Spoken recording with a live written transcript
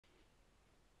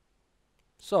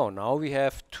So now we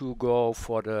have to go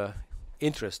for the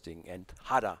interesting and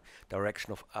harder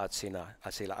direction of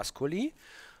Arzela-Ascoli.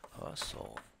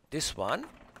 So this one.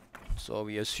 So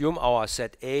we assume our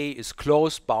set A is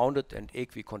closed, bounded, and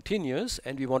equicontinuous,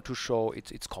 and we want to show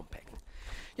it's compact.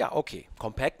 Yeah, okay.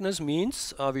 Compactness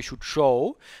means we should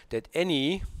show that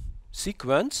any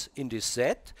sequence in this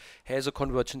set has a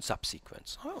convergent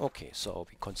subsequence. Okay, so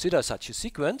we consider such a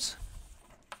sequence.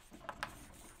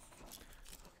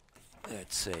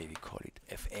 Let's say we call it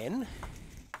Fn.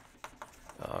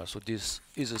 So this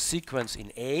is a sequence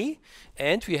in A,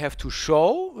 and we have to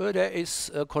show there is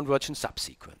a convergent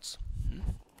subsequence.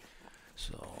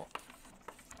 So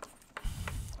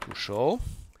to show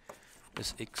there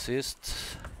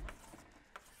exists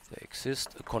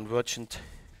a convergent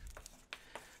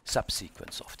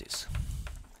subsequence of this.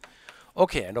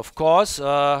 Okay, and of course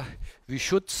we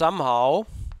should somehow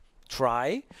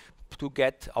try to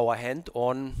get our hand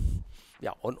on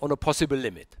a possible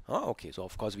limit. Okay, so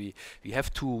of course we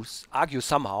have to argue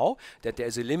somehow that there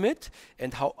is a limit,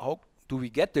 and how do we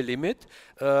get the limit?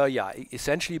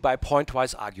 Essentially by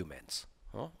pointwise arguments.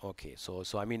 Okay, so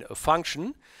I mean a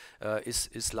function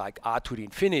is like r to the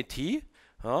infinity.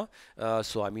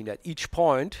 So I mean at each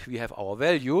point we have our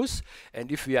values,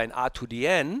 and if we are in r to the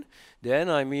n, then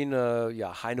I mean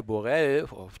Heine-Borel,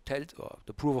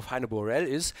 the proof of Heine-Borel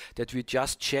is that we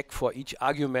just check for each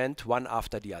argument one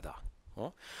after the other.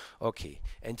 Okay,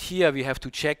 and here we have to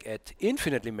check at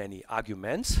infinitely many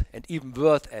arguments, and even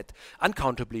worse at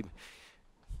uncountably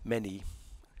many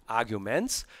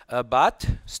arguments, but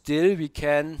still we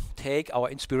can take our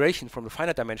inspiration from the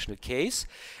finite dimensional case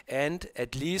and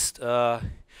at least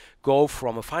go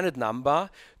from a finite number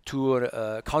to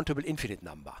a countable infinite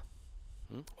number.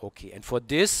 Okay, and for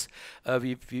this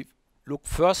we look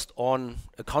first on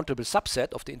a countable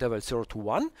subset of the interval 0 to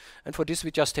 1, and for this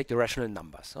we just take the rational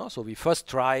numbers. So we first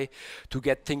try to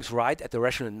get things right at the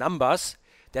rational numbers.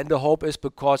 Then the hope is,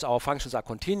 because our functions are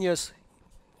continuous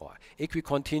or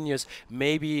equicontinuous,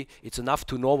 maybe it's enough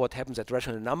to know what happens at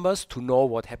rational numbers to know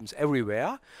what happens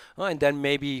everywhere, and then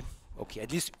maybe, okay,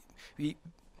 at least we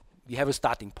have a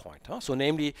starting point. So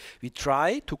namely, we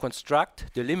try to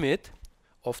construct the limit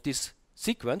of this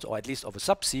sequence, or at least of a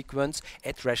subsequence,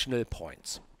 at rational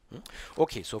points.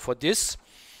 Okay, so for this,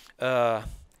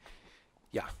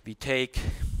 we take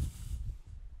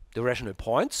the rational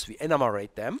points, we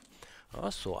enumerate them.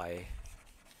 So I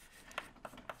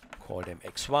call them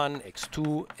x1,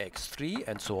 x2, x3,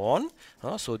 and so on.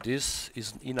 So this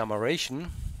is an enumeration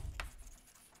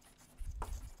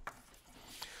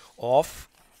of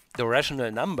the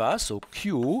rational numbers, so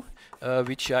q,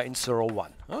 which are in 0,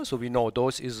 1. So we know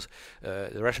those is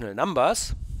the rational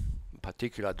numbers, in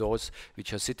particular those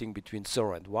which are sitting between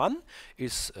 0 and 1,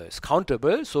 is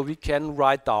countable, so we can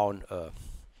write down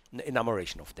an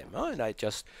enumeration of them. And I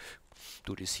just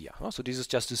do this here. So this is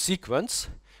just a sequence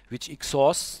which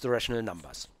exhausts the rational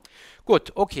numbers. Good,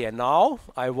 okay, and now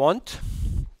I want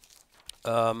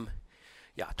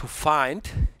to find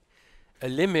a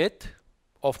limit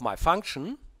of my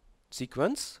function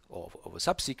sequence or of a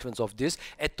subsequence of this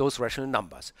at those rational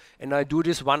numbers, and I do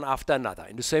this one after another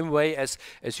in the same way as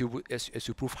you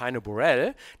prove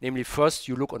Heine-Borel, namely first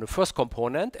you look on the first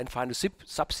component and find a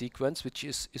subsequence which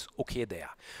is okay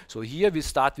there. So here we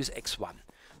start with x1.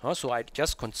 So I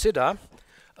just consider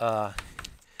the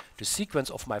sequence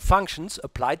of my functions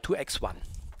applied to x1.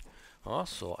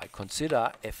 So I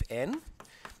consider Fn,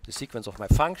 the sequence of my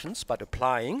functions, but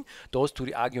applying those to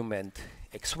the argument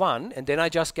x1, and then I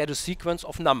just get a sequence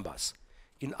of numbers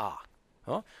in R.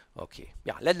 Okay,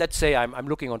 yeah, let's say I'm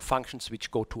looking on functions which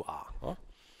go to R.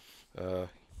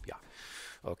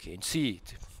 Okay, in C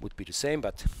it would be the same,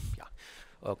 but yeah.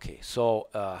 Okay, so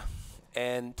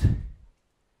and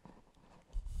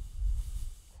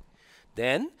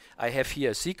then I have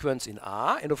here a sequence in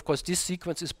R, and of course this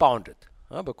sequence is bounded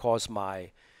because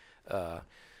my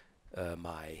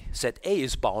my set A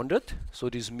is bounded, so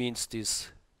this means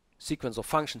this sequence of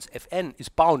functions Fn is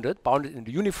bounded in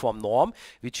the uniform norm,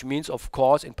 which means, of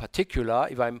course, in particular,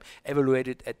 if I'm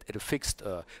evaluated at a fixed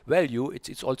value,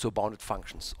 it's also bounded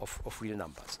functions of real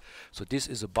numbers. So this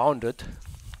is a bounded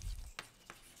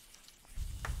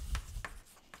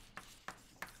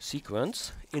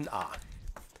sequence in R.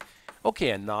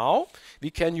 Okay, and now we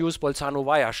can use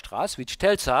Bolzano-Weierstrass, which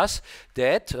tells us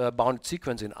that bounded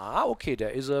sequence in R, okay,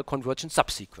 there is a convergent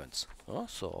subsequence.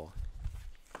 So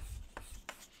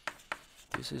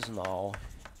this is now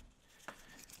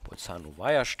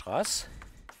Bolzano-Weierstrass,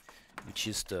 which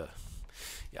is the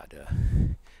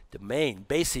the main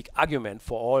basic argument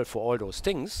for all those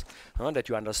things, that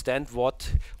you understand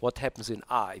what happens in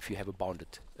R if you have a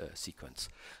bounded sequence.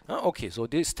 Okay, so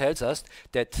this tells us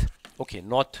that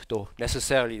not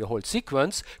necessarily the whole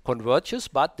sequence converges,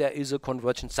 but there is a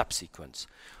convergent subsequence.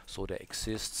 So there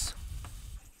exists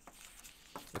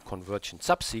a convergent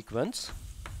subsequence.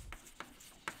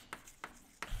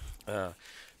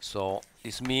 So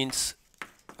this means,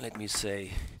 let me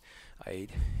say, I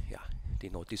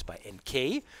denote this by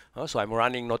nk. So I'm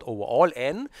running not over all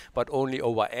n, but only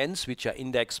over n's which are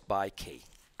indexed by k.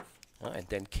 And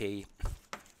then k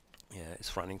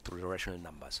is running through the rational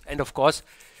numbers. And of course,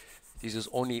 this is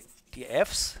only the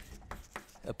f's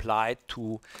applied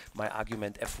to my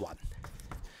argument f1.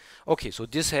 Okay, so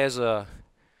this has a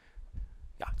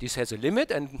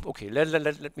limit, and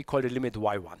let me call the limit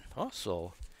y1.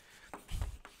 So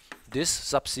this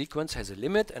subsequence has a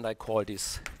limit, and I call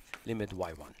this limit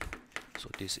y1. So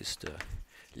this is the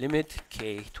limit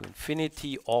k to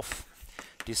infinity of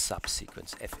this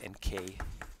subsequence fnk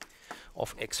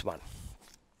of x1.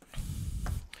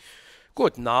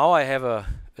 Good, now I have a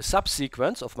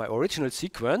subsequence of my original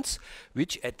sequence,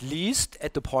 which at least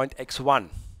at the point x1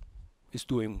 is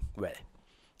doing well.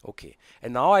 Okay,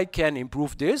 and now I can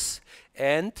improve this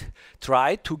and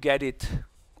try to get it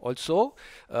also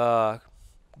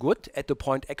good at the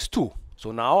point x2.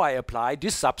 So now I apply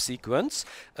this subsequence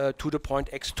to the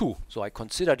point x2. So I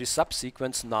consider this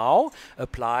subsequence now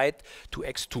applied to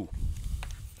x2.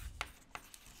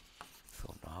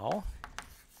 So now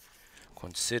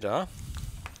consider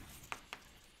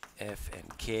f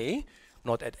and k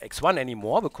not at x1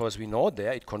 anymore, because we know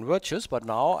there it converges, but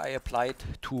now I apply it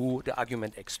to the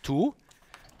argument x2,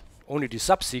 only the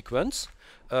subsequence.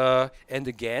 And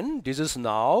again, this is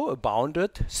now a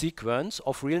bounded sequence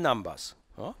of real numbers.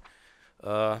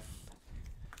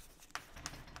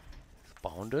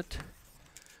 Bounded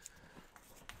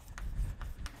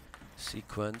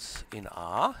sequence in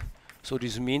R. So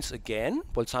this means again,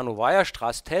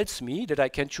 Bolzano-Weierstrass tells me that I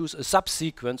can choose a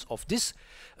subsequence of this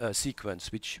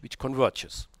sequence which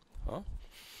converges.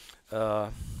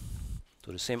 So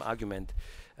the same argument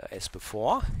as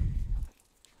before.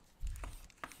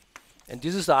 And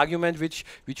this is the argument which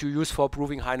you use for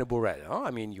proving Heine-Borel.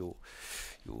 I mean, you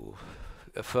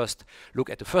first look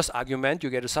at the first argument,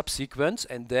 you get a subsequence,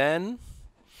 and then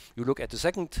you look at the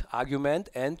second argument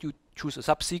and you choose a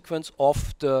subsequence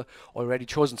of the already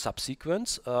chosen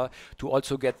subsequence to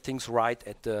also get things right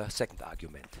at the second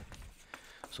argument.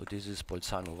 So this is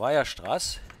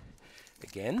Bolzano-Weierstrass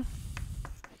again.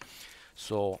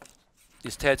 So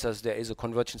this tells us there is a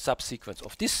convergent subsequence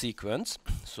of this sequence.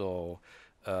 So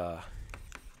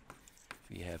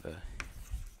we have a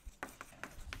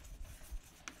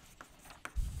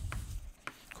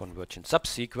convergent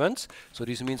subsequence. So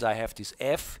this means I have this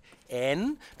f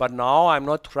n, but now I'm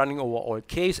not running over all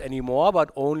k's anymore,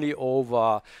 but only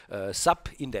over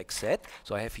sub-index set.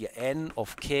 So I have here n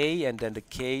of k, and then the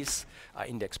k's are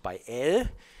indexed by L,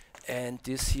 and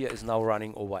this here is now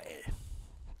running over L.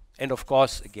 And of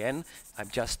course, again, I'm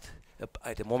just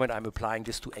at the moment I'm applying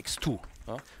this to x2.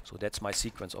 So that's my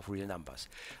sequence of real numbers.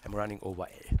 I'm running over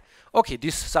L. Okay,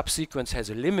 this subsequence has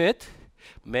a limit.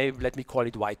 Let me call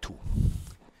it y2.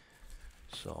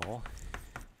 So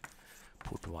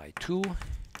put y2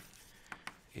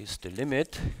 is the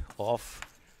limit of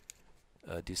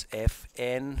this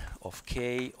fn of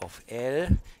k of L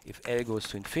if L goes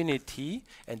to infinity,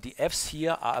 and the f's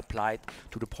here are applied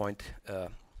to the point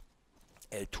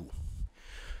L2.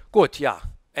 Good, yeah.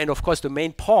 And of course the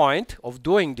main point of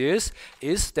doing this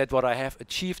is that what I have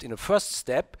achieved in the first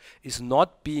step is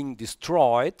not being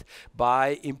destroyed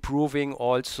by improving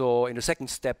also in the second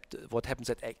step what happens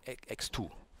at x2.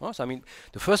 So I mean,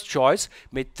 the first choice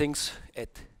made things at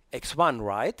x1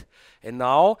 right, and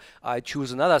now I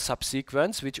choose another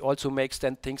subsequence which also makes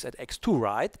then things at x2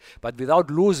 right, but without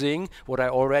losing what I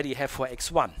already have for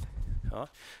x1.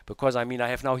 Because I mean I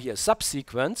have now here a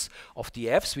subsequence of the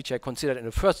f's which I considered in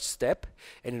the first step,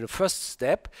 and in the first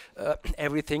step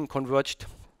everything converged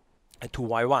to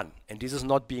y1, and this is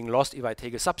not being lost if I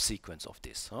take a subsequence of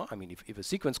this. I mean if a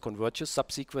sequence converges,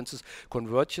 subsequences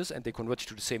converges, and they converge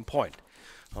to the same point.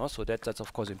 So that's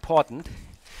of course important.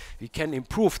 We can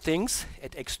improve things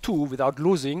at x2 without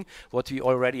losing what we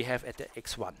already have at the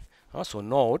x1. So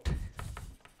note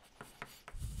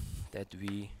that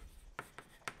we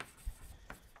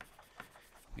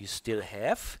still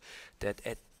have that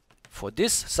for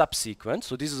this subsequence,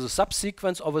 so this is a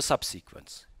subsequence of a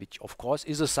subsequence, which of course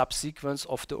is a subsequence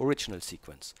of the original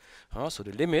sequence. So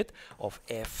the limit of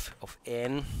f of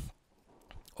n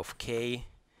of k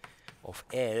of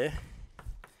L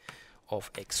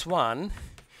of x1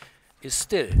 is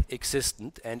still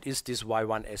existent and is this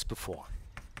y1 as before.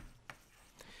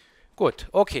 Good,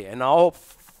 okay, and now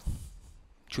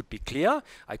should be clear.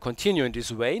 I continue in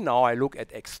this way. Now I look at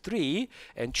x3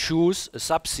 and choose a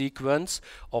subsequence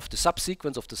of the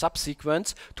subsequence of the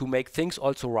subsequence to make things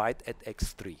also right at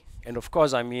x3. And of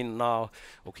course, I mean now,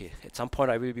 okay, at some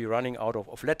point I will be running out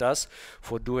of letters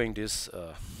for doing this,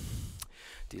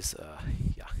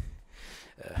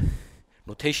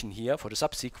 notation here for the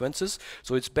subsequences.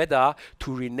 So it's better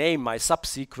to rename my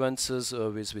subsequences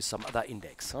with some other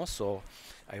index. So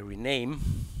I rename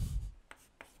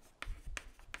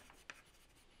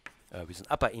with an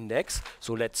upper index.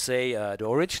 So let's say the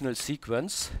original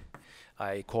sequence,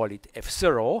 I call it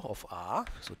f0 of r.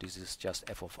 So this is just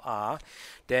f of r.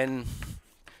 Then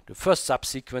the first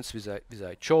subsequence which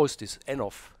I chose, this n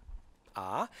of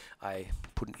r, I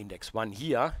put an index 1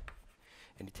 here,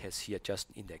 and it has here just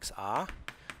an index r.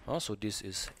 So this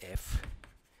is f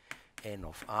n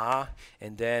of r.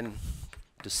 And then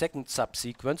the second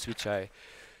subsequence which I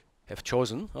have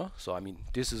chosen, so I mean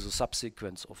this is a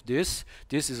subsequence of this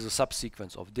is a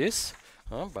subsequence of this,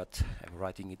 but I'm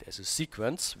writing it as a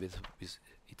sequence with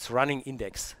its running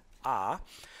index r.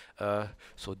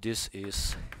 So this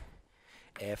is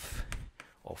f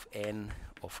of n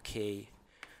of k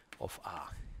of r.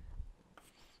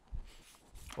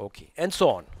 Okay, and so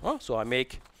on. So I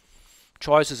make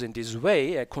choices in this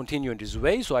way, I continue in this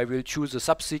way, so I will choose a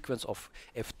subsequence of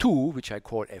f2, which I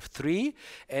call f3,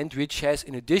 and which has,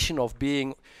 in addition of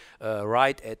being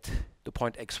right at the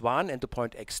point x1 and the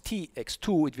point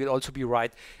x2, it will also be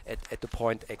right at the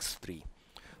point x3.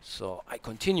 So I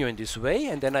continue in this way,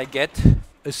 and then I get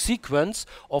a sequence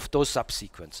of those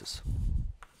subsequences.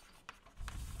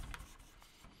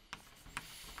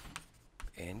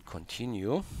 And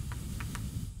continue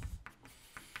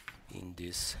in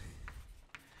this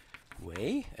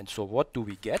way. And so what do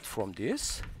we get from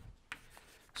this?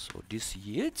 So this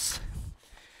yields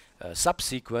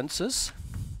subsequences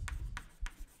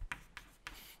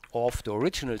of the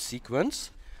original sequence.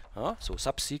 So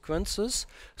subsequences.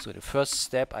 So in the first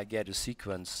step I get a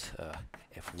sequence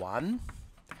f1. In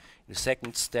the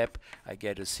second step I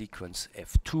get a sequence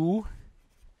f2,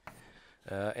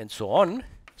 and so on.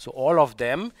 So all of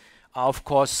them are of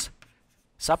course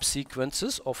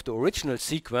subsequences of the original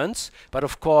sequence, but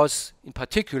of course, in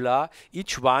particular,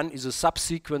 each one is a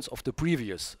subsequence of the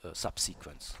previous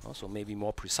subsequence. So maybe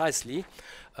more precisely,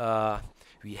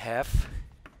 we have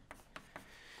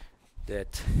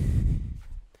that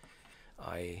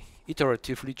I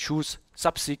iteratively choose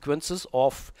subsequences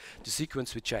of the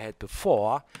sequence which I had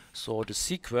before. So the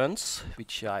sequence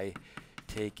which I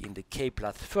take in the k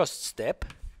plus first step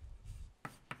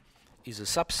is a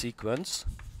subsequence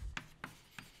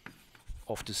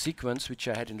of the sequence which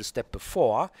I had in the step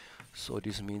before. So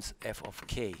this means f of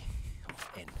k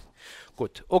of n.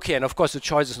 Good. Okay, and of course the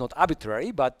choice is not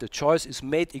arbitrary, but the choice is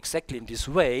made exactly in this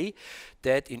way,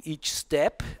 that in each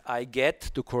step I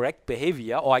get the correct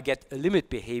behavior, or I get a limit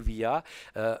behavior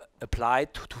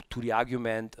applied to the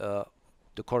argument,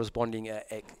 the corresponding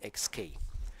xk.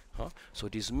 So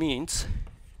this means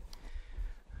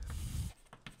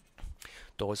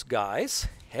those guys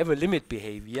have a limit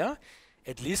behavior,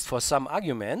 at least for some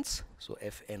arguments. So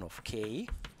fn of k,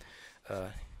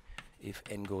 if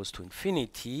n goes to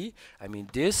infinity, I mean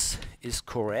this is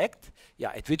correct.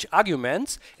 Yeah, at which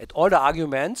arguments? At all the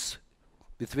arguments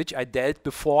with which I dealt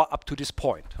before up to this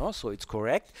point. So it's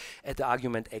correct at the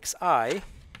argument xi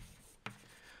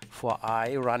for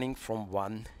I running from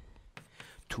 1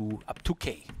 to up to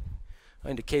k.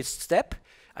 In the k step,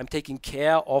 I'm taking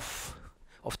care of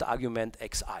the argument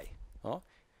xi.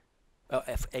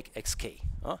 Xk.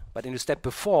 But in the step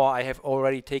before, I have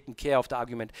already taken care of the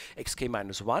argument xk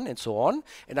minus 1 and so on,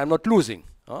 and I'm not losing.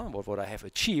 What I have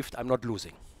achieved, I'm not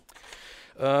losing.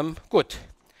 Good.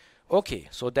 Okay,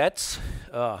 so that's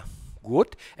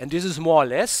good. And this is more or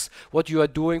less what you are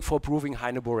doing for proving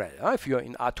Heine-Borel. If you are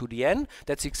in R to the n,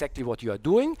 that's exactly what you are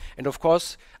doing. And of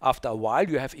course, after a while,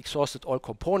 you have exhausted all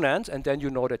components, and then you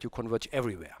know that you converge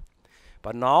everywhere.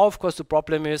 But now, of course, the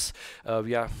problem is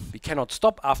we cannot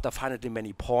stop after finitely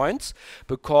many points,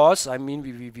 because I mean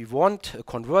we want a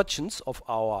convergence of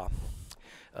our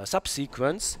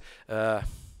subsequence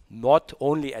not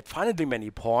only at finitely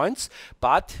many points,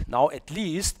 but now at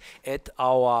least at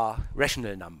our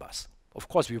rational numbers. Of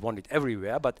course, we want it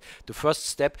everywhere, but the first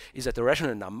step is at the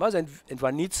rational numbers, and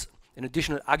one needs an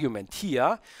additional argument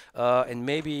here, and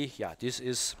maybe this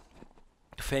is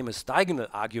the famous diagonal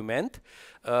argument,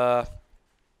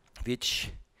 which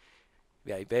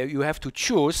where you have to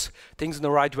choose things in the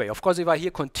right way. Of course, if I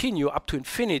here continue up to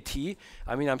infinity,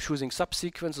 I mean, I'm choosing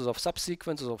subsequences of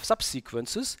subsequences of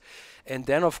subsequences, and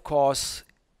then, of course,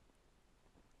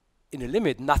 in a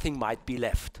limit, nothing might be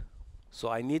left. So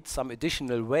I need some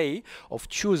additional way of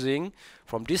choosing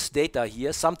from this data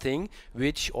here something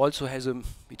which also has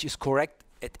which is correct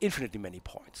at infinitely many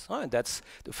points. And that's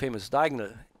the famous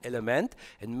diagonal element.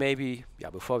 And maybe,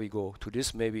 before we go to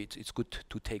this, maybe it's good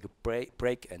to take a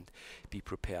break and be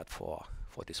prepared for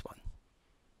this one.